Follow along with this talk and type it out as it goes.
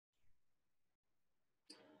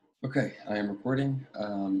Okay, I am recording.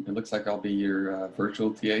 It looks like I'll be your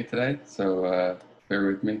virtual TA today, so bear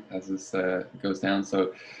with me as this goes down.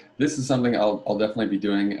 So this is something I'll definitely be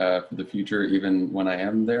doing for the future, even when I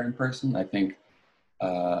am there in person. I think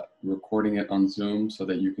recording it on Zoom so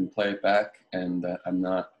that you can play it back and that I'm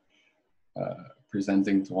not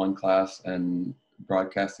presenting to one class and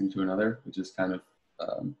broadcasting to another, which is kind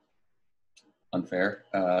of unfair.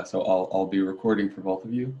 So I'll be recording for both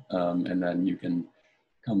of you, and then you can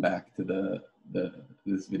come back to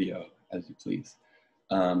this video as you please.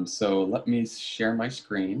 So let me share my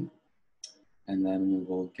screen and then we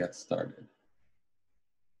will get started.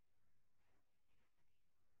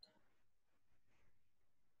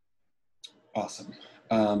 Awesome.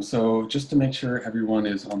 So just to make sure everyone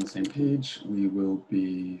is on the same page, we will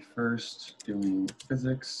be first doing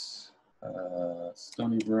physics,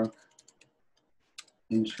 Stony Brook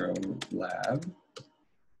intro lab.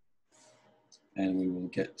 And we will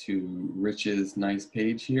get to Rich's nice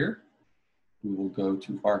page here. We will go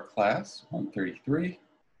to our class 133.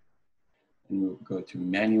 And we'll go to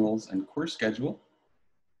manuals and course schedule.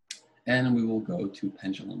 And we will go to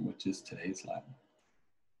Pendulum, which is today's lab.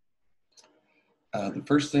 The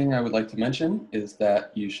first thing I would like to mention is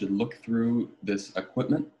that you should look through this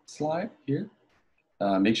equipment slide here.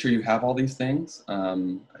 Make sure you have all these things.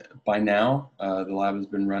 By now, the lab has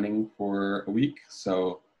been running for a week,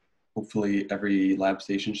 so hopefully every lab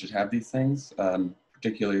station should have these things.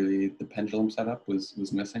 Particularly the Pendulum setup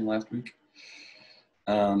was missing last week.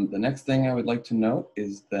 The next thing I would like to note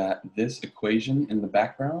is that this equation in the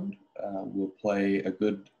background will play a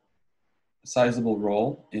good sizable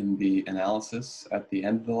role in the analysis at the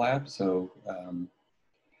end of the lab. So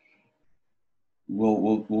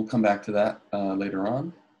we'll come back to that later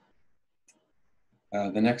on.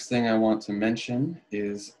 The next thing I want to mention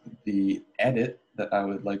is the edit that I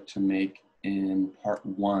would like to make in part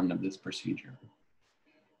 1 of this procedure.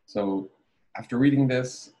 So after reading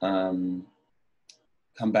this, come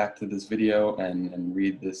back to this video and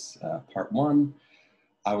read this part 1.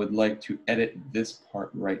 I would like to edit this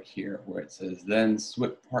part right here where it says, then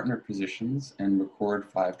swip partner positions and record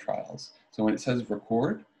 5 trials. So when it says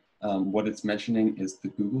record, what it's mentioning is the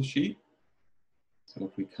Google Sheet. So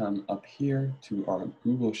if we come up here to our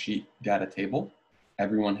Google Sheet data table,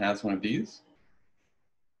 everyone has one of these.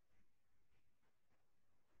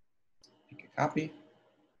 Make a copy.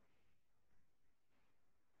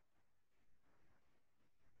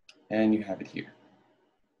 And you have it here.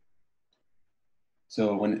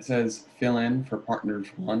 So when it says fill in for partners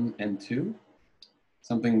 1 and 2,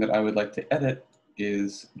 something that I would like to edit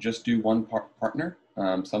is just do one partner.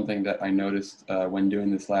 Something that I noticed when doing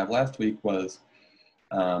this lab last week was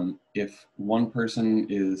if one person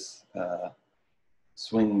is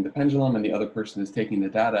swinging the pendulum and the other person is taking the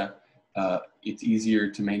data, it's easier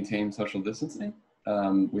to maintain social distancing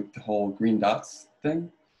with the whole green dots thing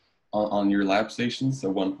on your lab station. So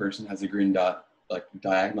one person has a green dot like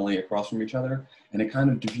diagonally across from each other, and it kind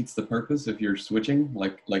of defeats the purpose if you're switching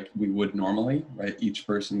like we would normally, right? Each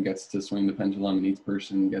person gets to swing the pendulum and each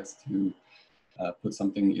person gets to put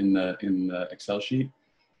something in the Excel sheet.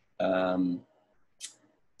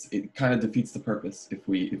 It kind of defeats the purpose if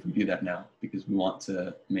we do that now, because we want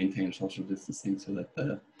to maintain social distancing so that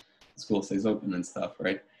the school stays open and stuff,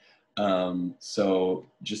 right? So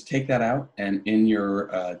just take that out, and in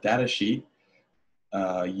your data sheet,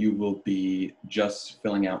 you will be just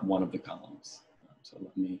filling out one of the columns. So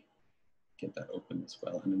let me get that open as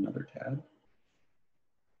well in another tab.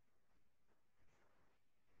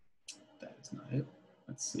 That is not it.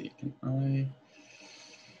 Let's see, can I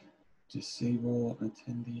disable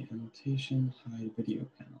attendee annotation, hide video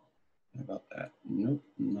panel? How about that? Nope,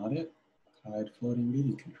 not it. Hide floating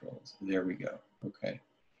meeting controls. There we go. Okay.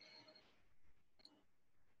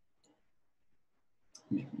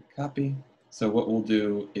 Make a copy. So what we'll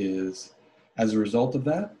do is, as a result of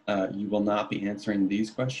that, you will not be answering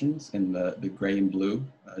these questions in the gray and blue.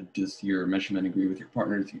 Does your measurement agree with your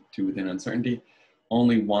partner to within uncertainty?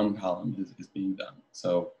 Only one column is being done.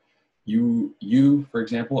 So you, for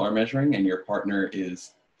example, are measuring and your partner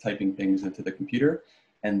is typing things into the computer,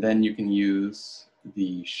 and then you can use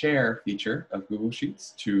the share feature of Google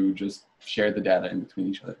Sheets to just share the data in between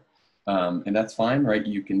each other. And that's fine, right?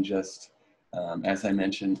 You can just, as I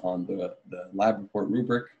mentioned on the lab report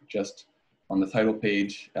rubric, just on the title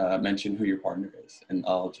page, mention who your partner is, and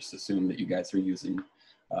I'll just assume that you guys are using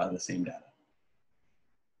the same data.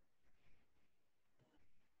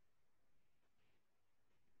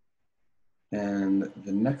 And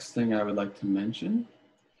the next thing I would like to mention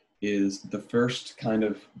is the first kind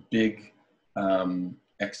of big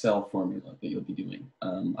Excel formula that you'll be doing.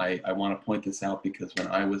 I want to point this out because when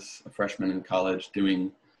I was a freshman in college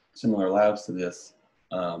doing similar labs to this,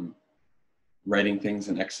 writing things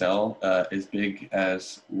in Excel as big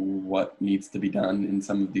as what needs to be done in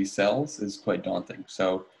some of these cells is quite daunting.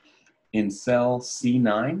 So in cell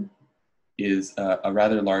C9 is a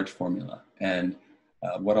rather large formula. And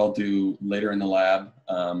what I'll do later in the lab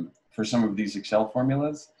for some of these Excel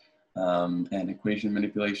formulas and equation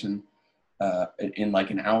manipulation, in like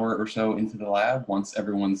an hour or so into the lab, once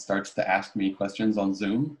everyone starts to ask me questions on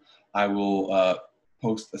Zoom, I will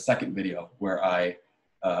post a second video where I,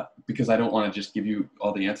 because I don't want to just give you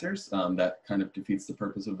all the answers, that kind of defeats the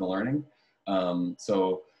purpose of the learning.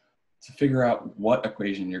 So to figure out what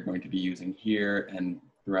equation you're going to be using here and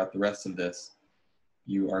throughout the rest of this,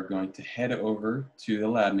 you are going to head over to the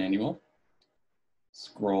lab manual,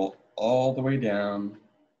 scroll all the way down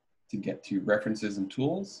to get to references and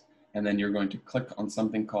tools, and then you're going to click on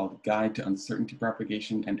something called Guide to Uncertainty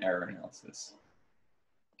Propagation and Error Analysis.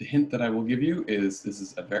 The hint that I will give you is this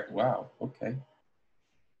is a very, wow, okay.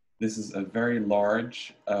 This is a very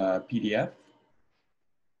large PDF.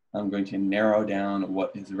 I'm going to narrow down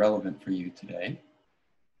what is relevant for you today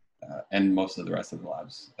and most of the rest of the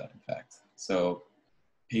labs, in fact. So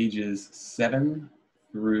pages 7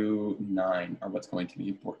 through 9 are what's going to be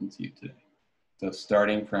important to you today. So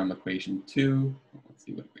starting from equation 2, let's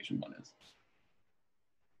see what equation 1 is.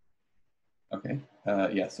 Okay,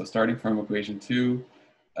 yeah, so starting from equation 2,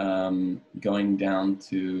 going down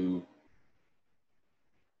to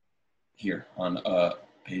here on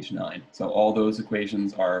page 9. So all those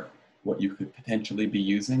equations are what you could potentially be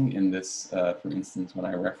using in this, for instance, when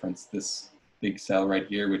I reference this big cell right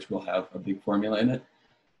here, which will have a big formula in it.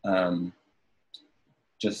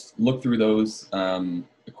 Just look through those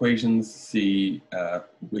equations, see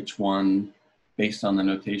which one, based on the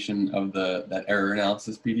notation of that error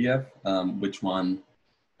analysis PDF, which one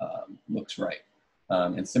looks right.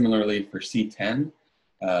 And similarly for C10,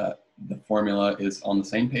 the formula is on the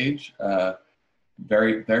same page,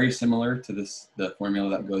 very, very similar to the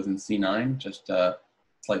formula that goes in C9, just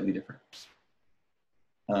slightly different.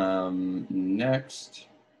 Next,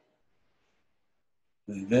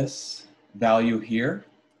 this value here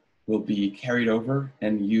will be carried over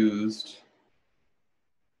and used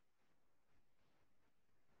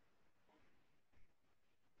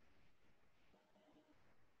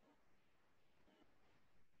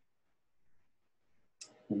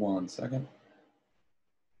one second.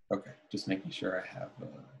 Okay, just making sure I have,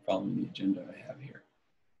 following the agenda I have here.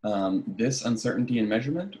 This uncertainty in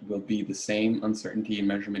measurement will be the same uncertainty in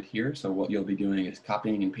measurement here. So what you'll be doing is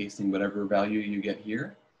copying and pasting whatever value you get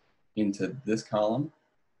here into this column,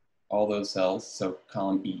 all those cells, so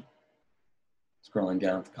column E. Scrolling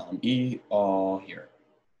down to column E, all here.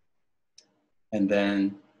 And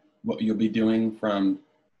then what you'll be doing from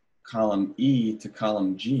column E to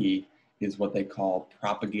column G is what they call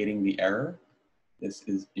propagating the error. This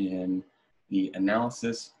is in the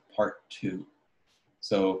analysis part 2.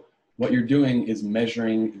 So what you're doing is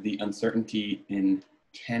measuring the uncertainty in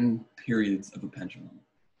 10 periods of a pendulum.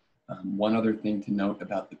 One other thing to note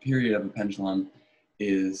about the period of a pendulum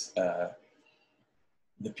is the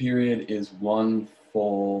period is one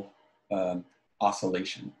full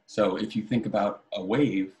oscillation. So if you think about a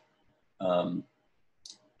wave or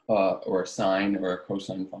a sine or a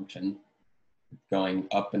cosine function going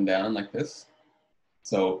up and down like this,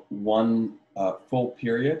 so one full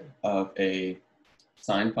period of a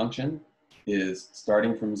sine function is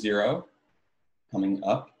starting from 0, coming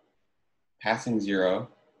up, passing 0,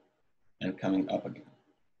 and coming up again.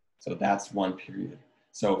 So that's one period.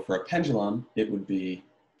 So for a pendulum, it would be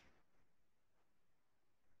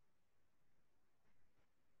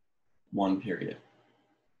one period,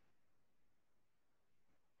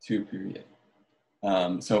 2 period.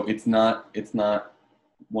 So it's not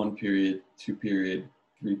one period, 2 period,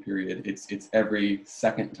 3 period. It's every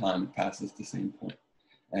second time it passes the same point.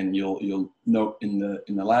 And you'll note in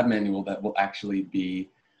the lab manual that we'll actually be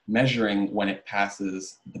measuring when it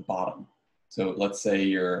passes the bottom. So let's say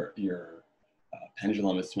your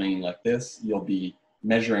pendulum is swinging like this. You'll be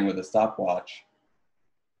measuring with a stopwatch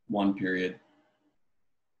 1 period,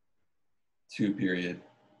 2 period,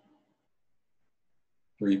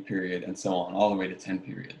 3 period, and so on, all the way to 10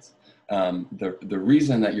 periods. The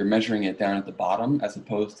reason that you're measuring it down at the bottom as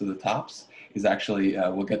opposed to the tops is actually,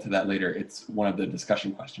 we'll get to that later, it's one of the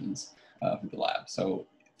discussion questions for the lab. So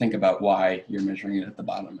think about why you're measuring it at the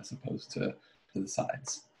bottom as opposed to the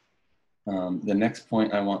sides. The next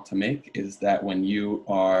point I want to make is that when you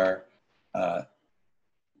are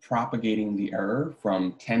propagating the error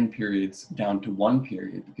from 10 periods down to 1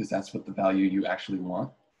 period, because that's what the value you actually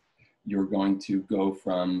want, you're going to go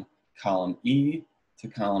from column E to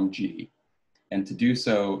column G. And to do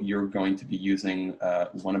so, you're going to be using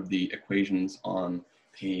one of the equations on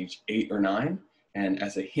page 8 or 9. And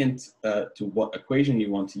as a hint to what equation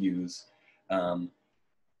you want to use,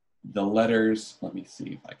 the letters, let me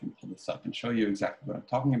see if I can pull this up and show you exactly what I'm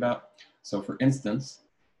talking about. So for instance,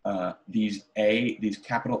 these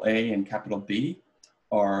capital A and capital B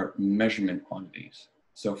are measurement quantities.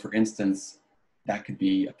 So for instance, that could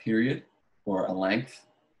be a period or a length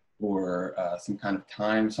or some kind of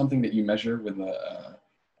time, something that you measure with a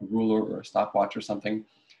ruler or a stopwatch or something.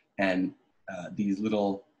 And these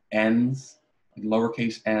little n's, like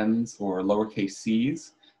lowercase n's or lowercase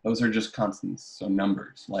c's, those are just constants, so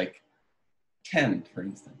numbers, like 10, for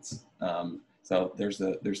instance. So there's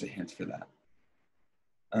a hint for that.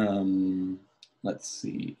 Let's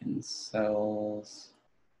see, in cells.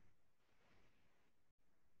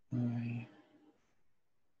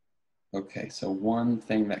 Okay, so one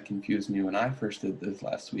thing that confused me when I first did this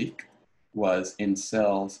last week was in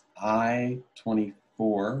cells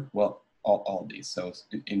I-24, well, all these. So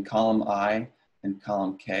in column I and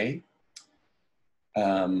column K,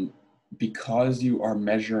 because you are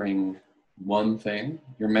measuring one thing,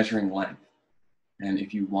 you're measuring length. And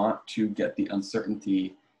if you want to get the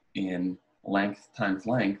uncertainty in length times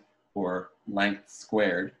length, or length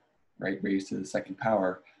squared, right, raised to the second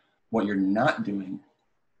power, what you're not doing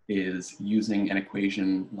is using an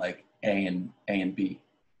equation like A and B.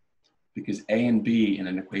 Because A and B in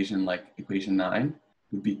an equation like equation 9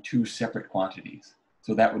 would be two separate quantities.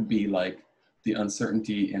 So that would be like the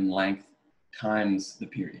uncertainty in length times the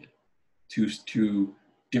period, two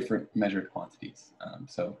different measured quantities.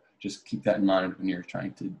 So just keep that in mind when you're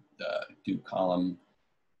trying to do column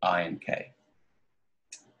I and K.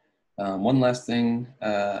 One last thing,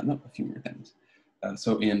 no, a few more things.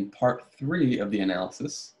 So in part 3 of the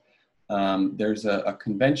analysis, there's a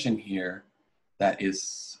convention here that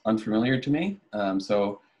is unfamiliar to me.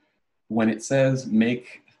 So when it says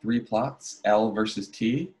make 3 plots, L versus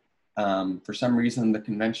T, for some reason the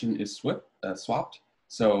convention is swapped.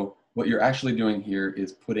 So what you're actually doing here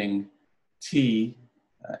is putting T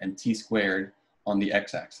and T squared on the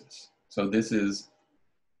x-axis. So this is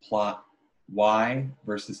plot Y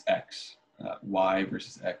versus X, Y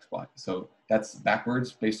versus X, Y. So that's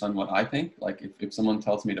backwards based on what I think. Like if someone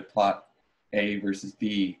tells me to plot A versus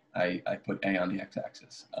B, I put A on the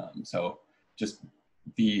x-axis. So just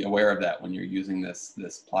be aware of that when you're using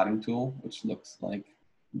this plotting tool, which looks like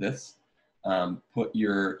this. Put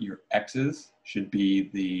your x's should be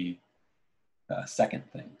the second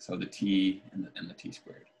thing, so the T and the T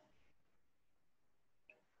squared.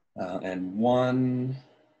 And one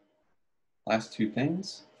last two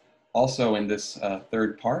things. Also in this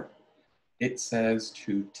third part, it says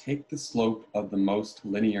to take the slope of the most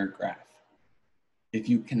linear graph. If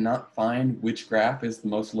you cannot find which graph is the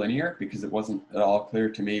most linear, because it wasn't at all clear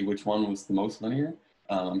to me which one was the most linear,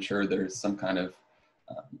 I'm sure there's some kind of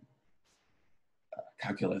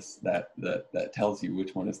calculus that tells you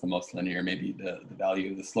which one is the most linear, maybe the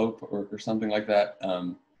value of the slope or something like that,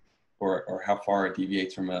 or how far it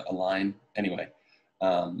deviates from a line. Anyway,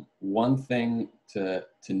 one thing to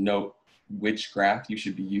note which graph you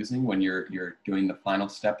should be using when you're doing the final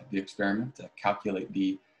step of the experiment to calculate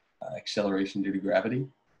the acceleration due to gravity.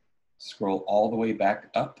 Scroll all the way back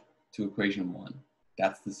up to equation 1.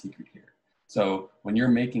 That's the secret here. So when you're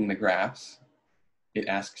making the graphs, it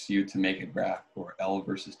asks you to make a graph for L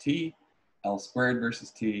versus T, L squared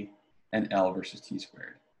versus T, and L versus T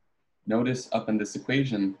squared. Notice up in this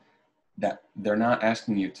equation that they're not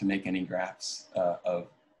asking you to make any graphs of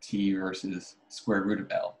T versus square root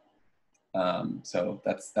of L. So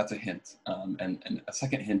that's a hint. And a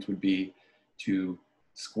second hint would be to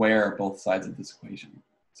square both sides of this equation.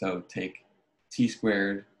 So take T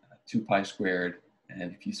squared, 2 pi squared,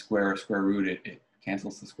 and if you square a square root, it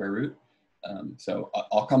cancels the square root. So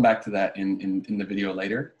I'll come back to that in the video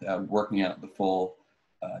later, working out the full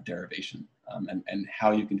derivation and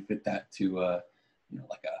how you can fit that to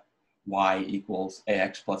like a y equals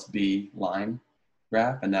ax plus b line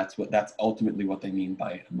graph, and that's ultimately what they mean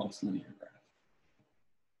by a most linear graph.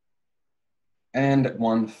 And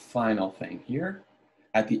one final thing here,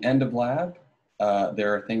 at the end of lab,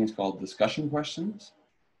 there are things called discussion questions,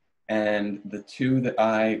 and the two that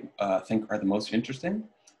I think are the most interesting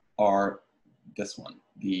are this one,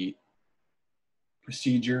 the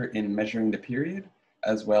procedure in measuring the period,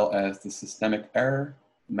 as well as the systemic error,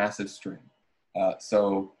 massive string.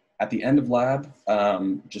 So at the end of lab,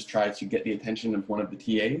 just try to get the attention of one of the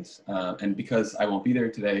TAs. And because I won't be there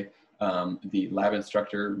today, the lab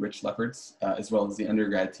instructor, Rich Lefferts, as well as the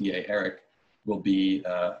undergrad TA, Eric, will be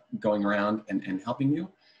going around and helping you.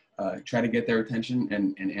 Try to get their attention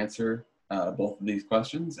and answer both of these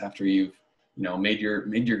questions after you've made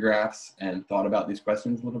your graphs and thought about these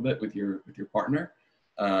questions a little bit with your partner.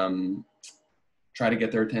 Try to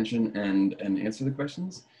get their attention and answer the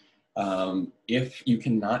questions. If you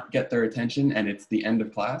cannot get their attention and it's the end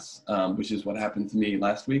of class, which is what happened to me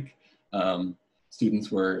last week,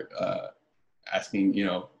 students were asking,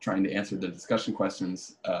 trying to answer the discussion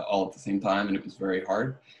questions all at the same time, and it was very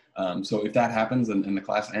hard. So if that happens and the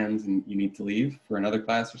class ends and you need to leave for another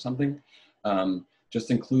class or something,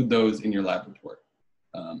 just include those in your lab report.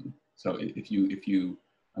 So if you,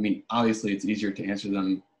 I mean, obviously it's easier to answer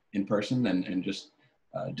them in person and just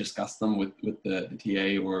discuss them with the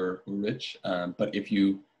TA or Rich. But if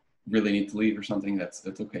you really need to leave or something, that's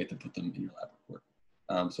okay to put them in your lab report.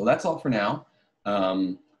 So that's all for now.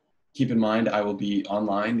 Keep in mind, I will be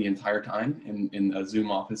online the entire time in a Zoom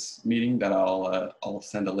office meeting that I'll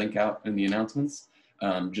send a link out in the announcements.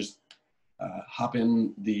 Just hop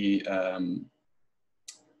in the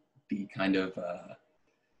kind of the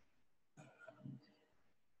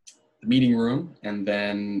meeting room, and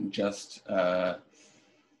then just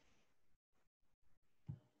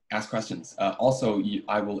ask questions. Also,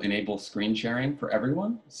 I will enable screen sharing for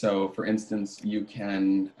everyone. So for instance, you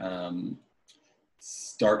can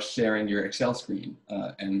start sharing your Excel screen,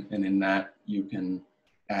 and in that you can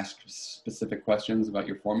ask specific questions about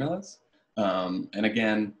your formulas. And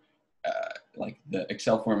again, like the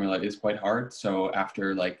Excel formula is quite hard. So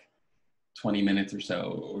after like 20 minutes or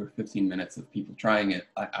so, or 15 minutes of people trying it,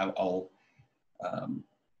 I'll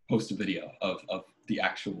post a video of the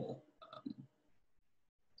actual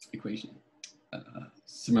equation.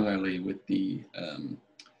 Similarly with the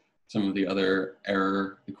some of the other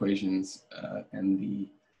error equations and the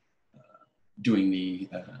doing the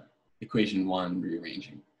equation 1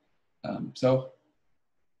 rearranging. So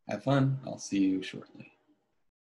have fun. I'll see you shortly.